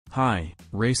Hi,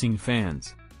 racing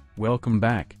fans. Welcome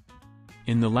back.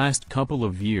 In the last couple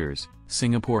of years,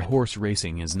 Singapore horse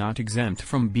racing is not exempt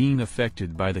from being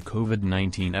affected by the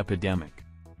COVID-19 epidemic.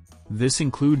 This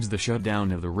includes the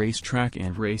shutdown of the racetrack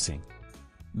and racing.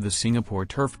 The Singapore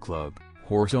Turf Club,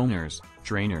 horse owners,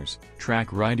 trainers,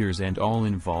 track riders and all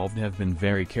involved have been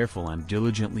very careful and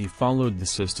diligently followed the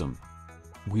system.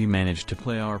 We managed to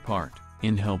play our part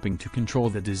in helping to control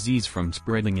the disease from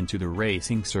spreading into the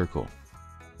racing circle.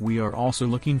 We are also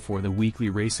looking for the weekly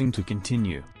racing to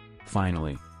continue.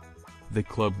 Finally, the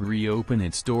club reopened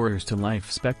its doors to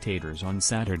live spectators on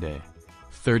Saturday,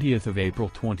 30th of April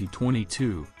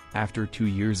 2022, after 2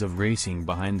 years of racing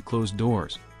behind closed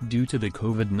doors, due to the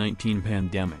COVID-19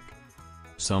 pandemic.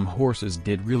 Some horses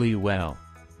did really well.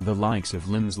 The likes of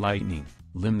Lim's Lightning,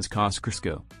 Lim's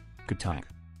Coscrisco, Katak,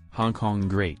 Hong Kong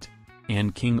Great,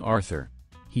 and King Arthur.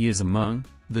 He is among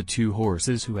the 2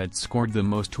 horses who had scored the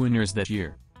most winners that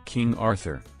year. King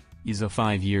Arthur is a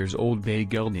 5-year-old bay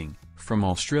gelding, from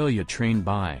Australia trained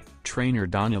by trainer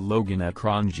Donna Logan at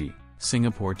Kranji,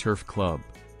 Singapore Turf Club.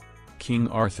 King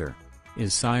Arthur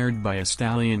is sired by a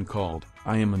stallion called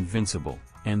Am Invincible,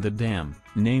 and the dam,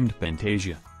 named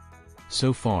Pentasia.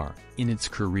 So far, in its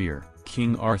career,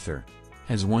 King Arthur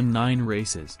has won 9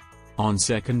 races. On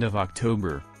 2nd of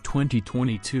October,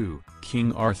 2022,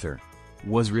 King Arthur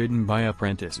was ridden by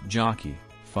Apprentice Jockey,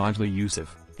 Fadzli Yusoff,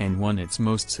 and won its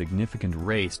most significant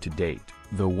race to date,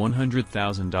 the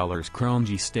 $100,000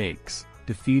 Kranji Stakes,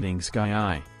 defeating Sky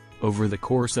Eye. Over the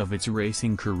course of its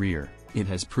racing career, it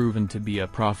has proven to be a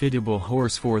profitable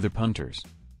horse for the punters.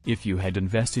 If you had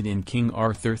invested in King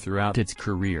Arthur throughout its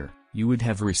career, you would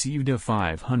have received a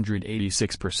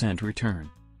 586% return.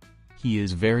 He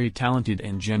is very talented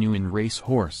and genuine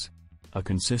racehorse, a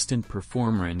consistent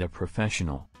performer and a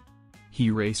professional.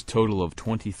 He raced total of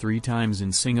 23 times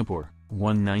in Singapore,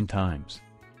 won 9 times,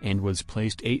 and was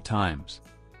placed 8 times.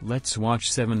 Let's watch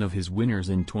 7 of his winners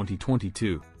in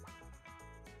 2022.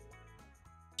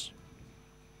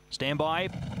 Stand by,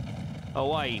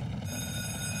 away.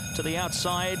 To the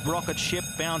outside, Rocket Ship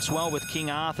bounced well with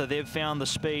King Arthur. They've found the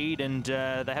speed and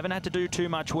they haven't had to do too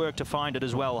much work to find it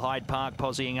as well. Hyde Park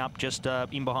posying up just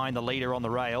in behind the leader on the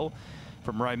rail.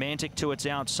 From Romantic to its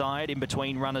outside, in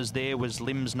between runners there was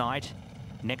Lim's Knight.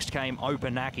 Next came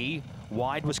Opanaki.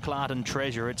 Wide was Clarton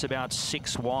Treasure. It's about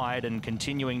 6 wide and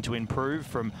continuing to improve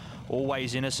from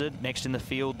Always Innocent. Next in the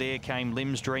field there came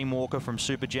Lim's Dreamwalker from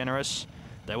Super Generous.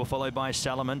 They were followed by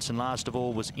Salamence, and last of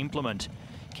all was Implement.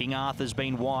 King Arthur's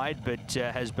been wide, but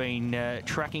has been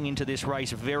tracking into this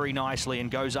race very nicely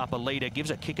and goes up a leader,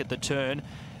 gives a kick at the turn.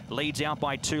 Leads out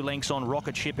by 2 lengths on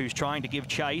Rocket Ship, who's trying to give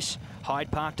chase.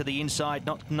 Hyde Park to the inside,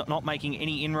 not making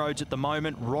any inroads at the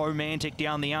moment. Romantic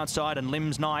down the outside and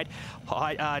Lim's Knight.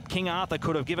 King Arthur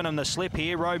could have given him the slip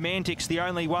here. Romantic's the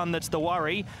only one that's the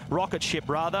worry. Rocket Ship,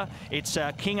 rather. It's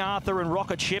King Arthur and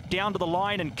Rocket Ship down to the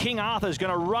line, and King Arthur's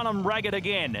going to run them ragged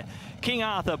again. King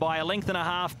Arthur by a length and a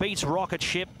half beats Rocket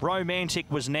Ship. Romantic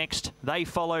was next. They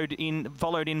followed in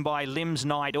by Lim's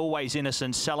Knight, Always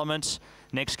Innocent, Salamence.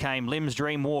 Next came Lim's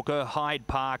Dreamwalker, Hyde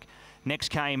Park. Next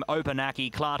came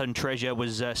Opanaki. Clarton Treasure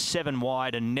was 7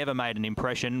 wide and never made an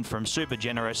impression from Super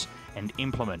Generous, and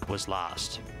Implement was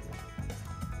last.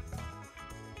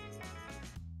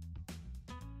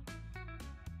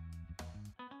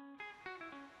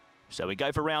 So we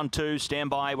go for round 2. Stand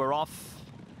by, we're off.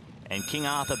 And King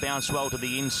Arthur bounced well to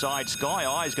the inside. Sky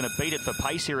Eye is going to beat it for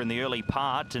pace here in the early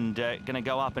part and going to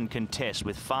go up and contest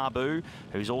with Fabu,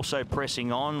 who's also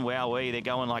pressing on. Wowee, they're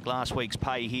going like last week's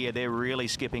pay here. They're really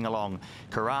skipping along.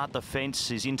 Karat the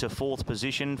Fence is into 4th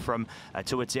position from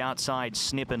to its outside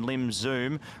Snip and Lim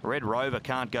Zoom. Red Rover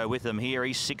can't go with them here.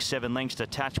 He's 6-7 lengths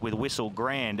detached with Whistle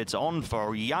Grand. It's on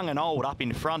for young and old up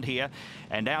in front here.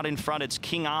 And out in front it's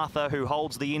King Arthur, who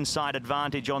holds the inside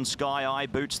advantage on Sky Eye.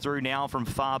 Boots through now from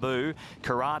Fabu.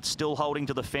 Karat still holding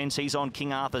to the fence. He's on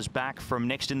King Arthur's back. From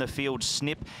next in the field,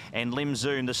 Snip and Lim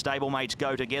Zoom. The stablemates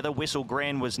go together. Whistle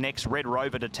Grand was next. Red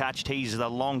Rover detached. He's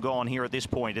long gone here at this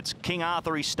point. It's King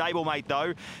Arthur, his stablemate,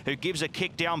 though, who gives a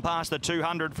kick down past the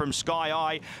 200 from Sky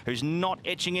Eye, who's not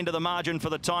etching into the margin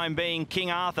for the time being. King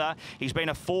Arthur, he's been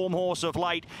a form horse of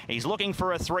late. He's looking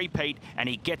for a 3-peat, and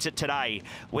he gets it today.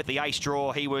 With the ace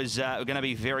draw, he was going to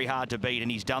be very hard to beat, and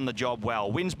he's done the job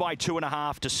well. Wins by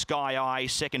 2.5 to Sky Eye.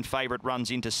 Second favourite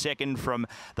runs into 2nd from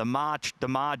the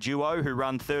Mar duo, who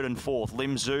run 3rd and 4th.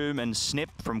 Lim Zoom and Snip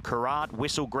from Karat.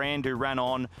 Whistle Grand, who ran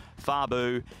on.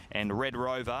 Fabu and Red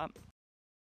Rover.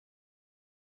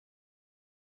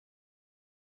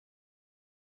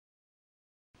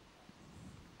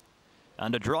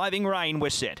 Under driving rain, we're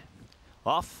set.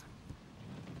 Off.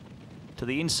 To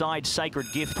the inside, Sacred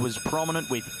Gift was prominent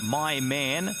with My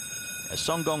Man.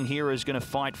 Songgong Hero is going to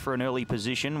fight for an early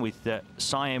position with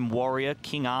Siam Warrior.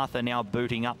 King Arthur now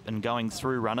booting up and going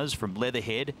through runners from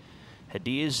Leatherhead.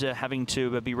 Hadir's having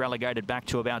to be relegated back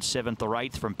to about 7th or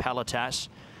 8th from Palatas.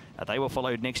 They were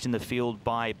followed next in the field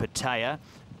by Petaia.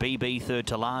 BB third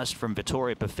to last from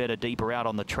Vittoria Perfetta, deeper out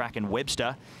on the track, and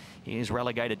Webster is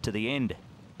relegated to the end.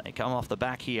 They come off the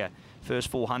back here. First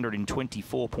 400 in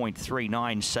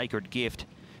 24.39. Sacred Gift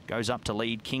goes up to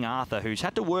lead King Arthur, who's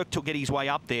had to work to get his way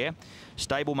up there.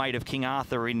 Stablemate of King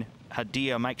Arthur in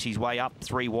Hadir makes his way up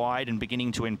 3 wide and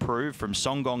beginning to improve from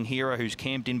Songgong Hero, who's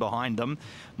camped in behind them.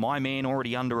 My Man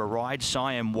already under a ride.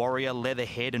 Siam Warrior,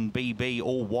 Leatherhead and BB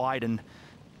all wide and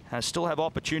still have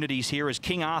opportunities here as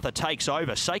King Arthur takes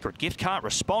over. Sacred Gift can't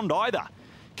respond either.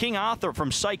 King Arthur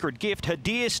from Sacred Gift.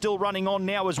 Hadir still running on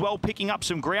now as well, picking up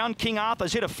some ground. King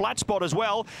Arthur's hit a flat spot as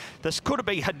well. This could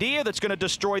be Hadir that's going to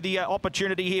destroy the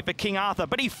opportunity here for King Arthur.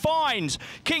 But he finds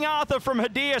King Arthur from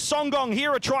Hadir. Songgong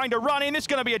Hero trying to run in. It's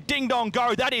going to be a ding-dong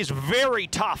go. That is very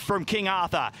tough from King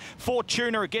Arthur.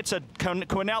 Fortuna gets a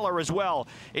Quinella as well.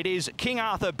 It is King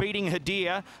Arthur beating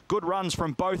Hadir. Good runs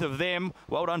from both of them.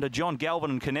 Well done to John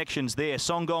Galvin and connections there.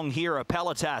 Songgong Hero.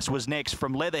 Palatas was next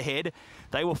from Leatherhead.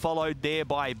 They were followed there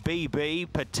by BB,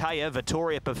 Petaia,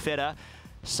 Vittoria Perfetta.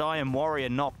 Siam Warrior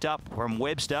knocked up from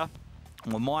Webster.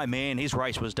 Well, My Man, his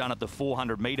race was done at the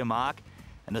 400-metre mark.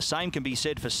 And the same can be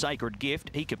said for Sacred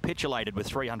Gift. He capitulated with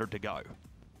 300 to go.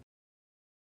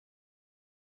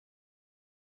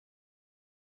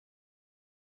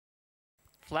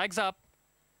 Flags up.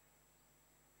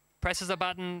 Presses a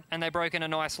button and they broke in a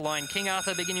nice line. King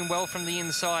Arthur beginning well from the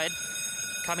inside.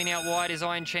 Coming out wide is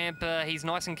Iron Champ. He's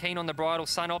nice and keen on the bridle.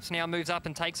 Sunops now moves up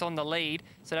and takes on the lead.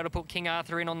 So that'll put King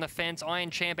Arthur in on the fence. Iron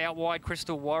Champ out wide,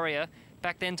 Crystal Warrior.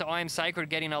 Back then to I Am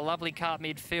Sacred, getting a lovely cut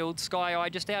midfield. Sky Eye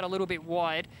just out a little bit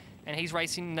wide. And he's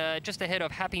racing just ahead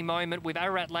of Happy Moment with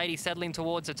Ararat Lady settling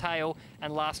towards a tail.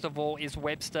 And last of all is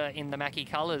Webster in the Mackie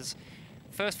colours.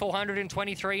 First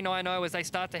 423.90 as they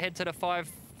start to head to the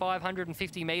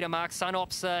 550-metre mark.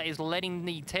 Sunops is letting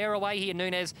the tear away here.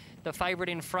 Nunez, the favourite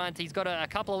in front. He's got a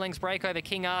couple of lengths break over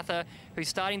King Arthur, who's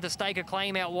starting to stake a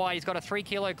claim out wide. He's got a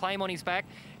 3-kilo claim on his back.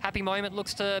 Happy Moment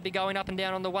looks to be going up and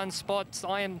down on the one spot.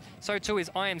 So too is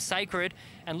I Am Sacred.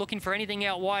 And looking for anything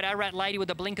out wide, Ararat Lady with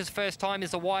the blinkers first time is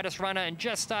the widest runner and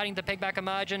just starting to peg back a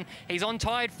margin. He's on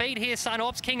tired feet here,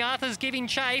 Sunops. King Arthur's giving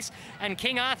chase and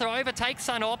King Arthur overtakes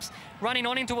Sunops. Running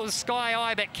on into it was Sky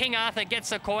Eye, but King Arthur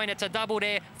gets a coin. It's a double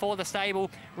there for the stable.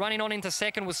 Running on into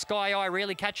second was Sky Eye,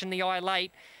 really catching the eye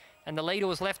late. And the leader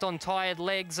was left on tired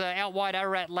legs. Out wide,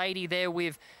 Ararat Lady there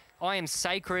with I Am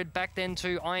Sacred. Back then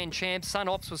to Iron Champ.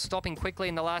 Sunops was stopping quickly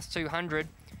in the last 200.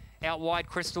 Out wide,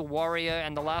 Crystal Warrior.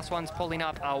 And the last one's pulling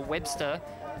up Webster.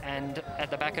 And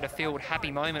at the back of the field, Happy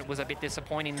Moment was a bit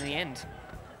disappointing in the end.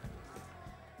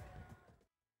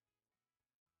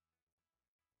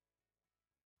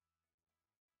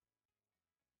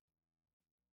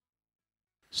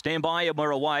 Stand by and we're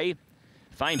away.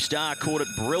 Fame Star caught it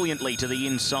brilliantly to the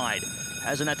inside.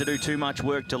 Hasn't had to do too much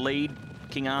work to lead.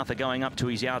 King Arthur going up to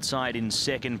his outside in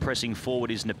second. Pressing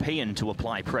forward is Nepean to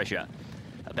apply pressure.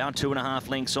 About 2.5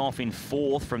 lengths off in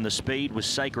fourth from the speed was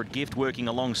Sacred Gift working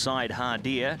alongside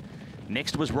Hadir.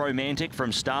 Next was Romantic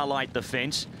from Starlight the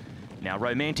Fence. Now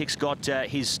Romantic's got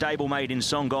his stablemate in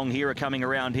Songgong Hero coming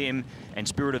around him, and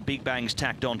Spirit of Big Bang's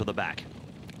tacked onto the back.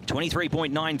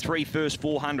 23.93 first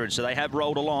 400, so they have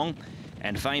rolled along.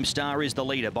 And Fame Star is the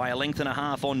leader by 1.5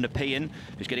 lengths on Nepean,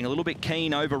 who's getting a little bit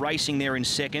keen over racing there in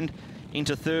second.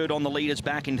 Into third on the leaders,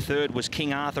 back in third was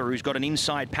King Arthur, who's got an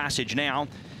inside passage now.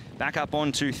 Back up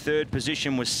onto third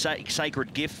position was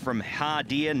Sacred Gift from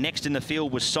Hadir. Next in the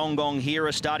field was Songgong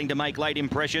Hero, starting to make late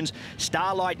impressions.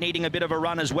 Starlight needing a bit of a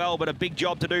run as well, but a big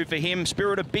job to do for him.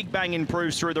 Spirit of Big Bang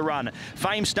improves through the run.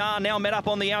 Fame Star now met up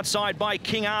on the outside by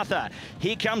King Arthur.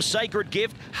 Here comes Sacred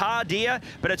Gift, Hadir,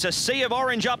 but it's a sea of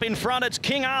orange up in front. It's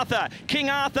King Arthur. King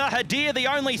Arthur, Hadir the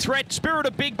only threat. Spirit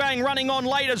of Big Bang running on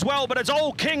late as well, but it's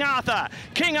all King Arthur.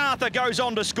 King Arthur goes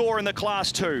on to score in the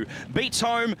Class 2. Beats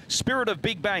home Spirit of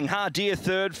Big Bang. Hadir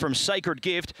third from Sacred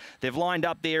Gift. They've lined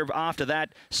up there after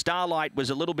that. Starlight was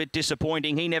a little bit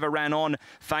disappointing. He never ran on.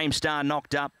 Fame Star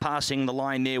knocked up, passing the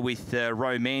line there with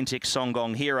Romantic,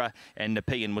 Songgong Hero, and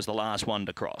Nepean was the last one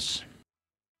to cross.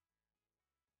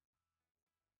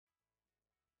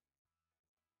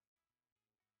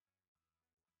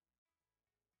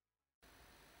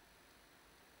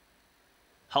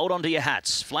 Hold on to your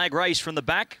hats. Flag race from the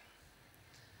back.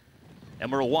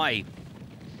 And we're away.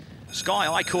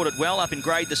 Sky Eye caught it well up in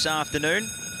grade this afternoon.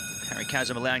 Harry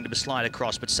Chasm allowing them to slide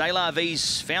across, but Sailor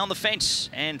V's found the fence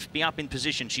and be up in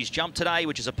position. She's jumped today,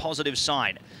 which is a positive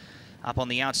sign. Up on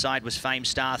the outside was Fame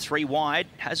Star, 3 wide.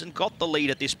 Hasn't got the lead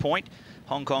at this point.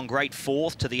 Hong Kong Great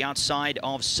 4th to the outside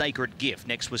of Sacred Gift.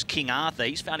 Next was King Arthur.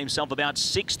 He's found himself about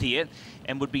 6th here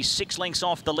and would be 6 lengths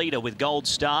off the leader with Gold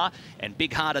Star and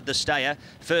Big Hearted the stayer.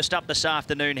 First up this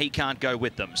afternoon, he can't go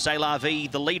with them. Sailor V,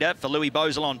 the leader for Louis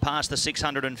Beauzelon, past the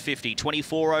 650.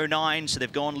 24.09, so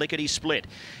they've gone lickety-split.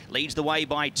 Leads the way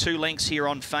by 2 lengths here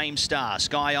on Fame Star.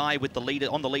 Sky Eye with the leader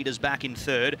on the leader's back in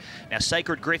 3rd. Now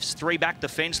Sacred Gift's 3 back the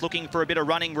fence, looking for a bit of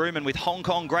running room, and with Hong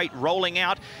Kong Great rolling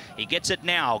out, he gets it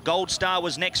now. Gold Star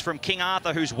was next from King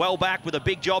Arthur, who's well back with a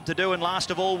big job to do, and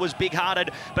last of all was Big Hearted,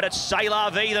 but it's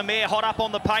Sailor V, the mare, hot up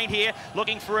on the paint here,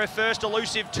 looking for her first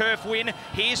elusive turf win.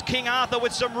 Here's King Arthur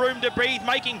with some room to breathe,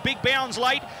 making big bounds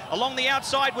late. Along the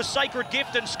outside was Sacred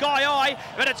Gift and Sky Eye,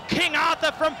 but it's King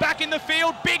Arthur from back in the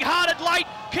field. Big Hearted late.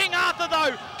 King Arthur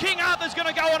though, King Arthur's going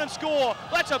to go on and score.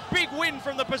 That's a big win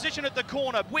from the position at the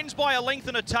corner. Wins by a length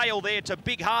and a tail there to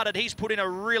Big Hearted. He's put in a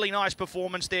really nice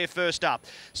performance there first up.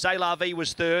 Sailor V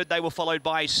was 3rd. They were followed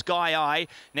by Sky Eye.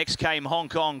 Next came Hong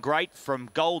Kong Great from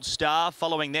Gold Star.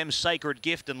 Following them, Sacred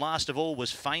Gift, and last of all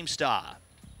was Fame Star.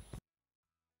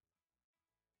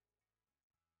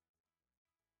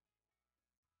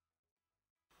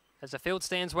 As the field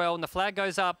stands well and the flag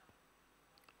goes up,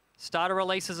 starter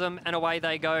releases them and away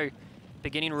they go.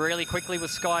 Beginning really quickly with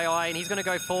Sky Eye, and he's going to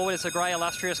go forward as the Grey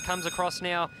Illustrious comes across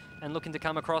now and looking to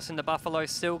come across in the Buffalo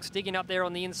Silks. Digging up there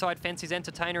on the inside fence is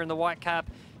Entertainer in the white cap,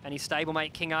 and his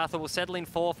stablemate King Arthur will settle in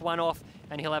 4th, 1 off,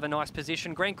 and he'll have a nice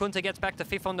position. Grand Kunta gets back to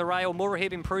 5th on the rail.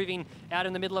 Murahib improving out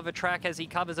in the middle of a track as he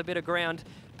covers a bit of ground.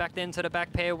 Back then to the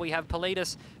back pair, we have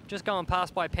Politis just going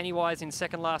past by Pennywise in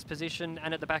 2nd last position,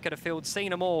 and at the back of the field, seeing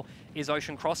them all, is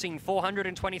Ocean Crossing,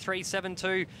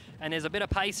 423.72, and there's a bit of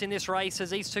pace in this race as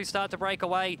these two start to break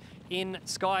away in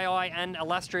Sky Eye and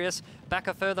Illustrious. Back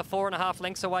a further 4.5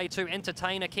 lengths away to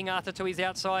Entertainer, King Arthur to his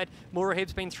outside.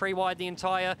 Murahib's been 3 wide the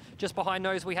entire. Just behind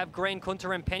those, we have Grand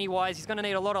Kunta and Pennywise. He's going to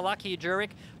need a lot of luck here, Jurek.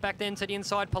 Back then to the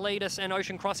inside, Politis, and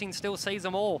Ocean Crossing still sees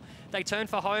them all. They turn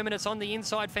for home, and it's on the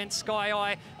inside fence, Sky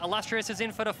Eye. Illustrious is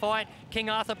in for the fight. King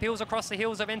Arthur peels across the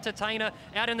heels of Entertainer.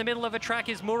 Out in the middle of a track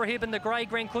is Murahib and the grey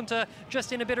Grand Kunta,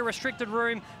 just in a bit of restricted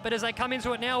room. But as they come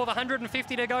into it now with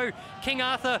 150 to go, King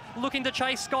Arthur looking to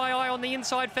chase Sky Eye on the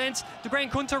inside fence. The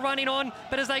Grand Kunta running on,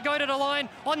 but as they go to the line,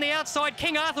 on the outside,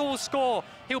 King Arthur will score.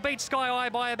 He'll beat Sky Eye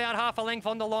by about half a length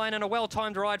on the line, and a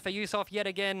well-timed ride for Yusoff yet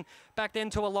again. Back then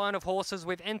to a line of horses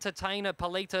with Entertainer,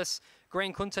 Politis.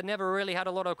 Grand Kunta never really had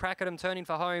a lot of crack at him turning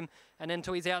for home. And then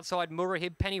to his outside,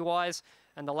 Murahib, Pennywise.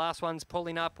 And the last ones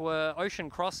pulling up were Ocean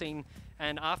Crossing.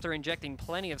 And after injecting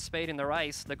plenty of speed in the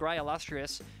race, the Grey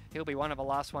Illustrious, he'll be one of the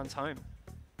last ones home.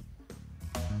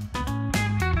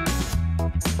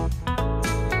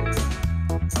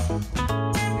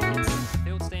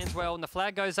 Field stands well and the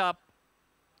flag goes up.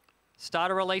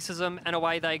 Starter releases them and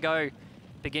away they go.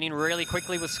 Beginning really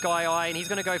quickly with Sky Eye, and he's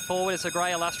going to go forward as the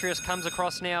Grey Illustrious comes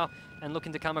across now and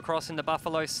looking to come across in the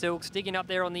Buffalo Silks. Digging up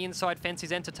there on the inside fence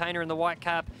is Entertainer in the white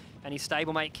cap, and his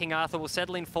stablemate King Arthur will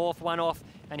settle in 4th, 1 off,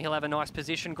 and he'll have a nice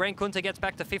position. Grand Kunta gets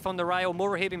back to 5th on the rail.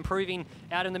 Murahib improving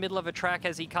out in the middle of a track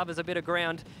as he covers a bit of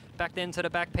ground. Back then to the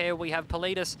back pair, we have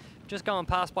Politis just going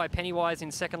past by Pennywise in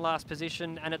 2nd last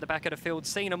position, and at the back of the field,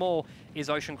 seeing them all, is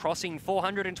Ocean Crossing,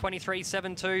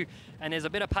 423.72, and there's a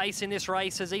bit of pace in this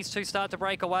race as these two start to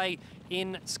break away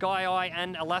in Sky Eye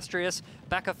and Illustrious.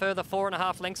 Back a further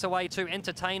 4.5 lengths away to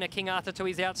Entertainer, King Arthur to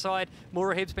his outside.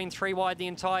 Murahib's been 3 wide the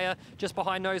entire. Just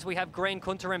behind those, we have Grand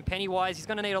Kunta and Pennywise. He's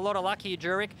going to need a lot of luck here,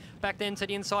 Jurek. Back then to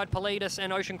the inside, Politis,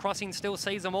 and Ocean Crossing still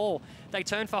sees them all. They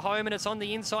turn for home, and it's on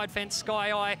the inside fence,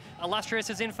 Sky Eye. Illustrious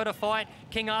is in for the fight.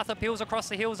 King Arthur peels across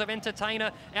the heels of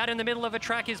Entertainer. Out in the middle of a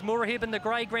track is Murahib and the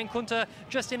grey Grand Kunta,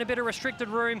 just in a bit of restricted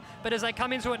room. But as they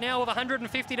come into it now with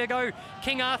 150 to go,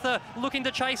 King Arthur looking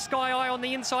to chase Sky Eye on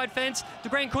the inside fence. The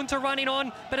Grand Kunta running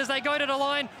on, but as they go to the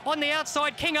line, on the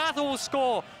outside, King Arthur will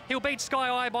score. He'll beat Sky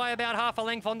Eye by about half a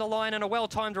length on the line, and a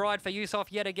well-timed ride for Yusoff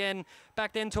yet again.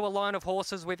 Back then to a line of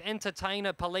horses with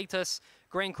Entertainer, Politis.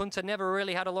 Grand Kunta never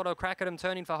really had a lot of crack at him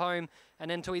turning for home. And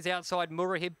then to his outside,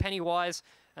 Murahib, Pennywise.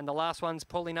 And the last ones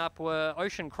pulling up were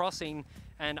Ocean Crossing.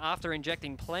 And after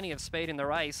injecting plenty of speed in the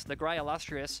race, the Grey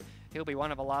Illustrious, he'll be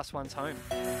one of the last ones home.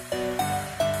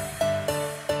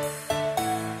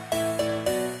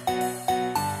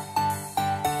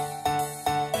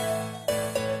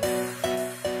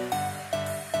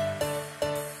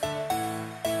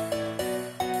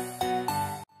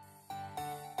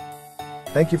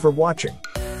 Thank you for watching.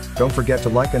 Don't forget to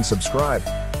like and subscribe.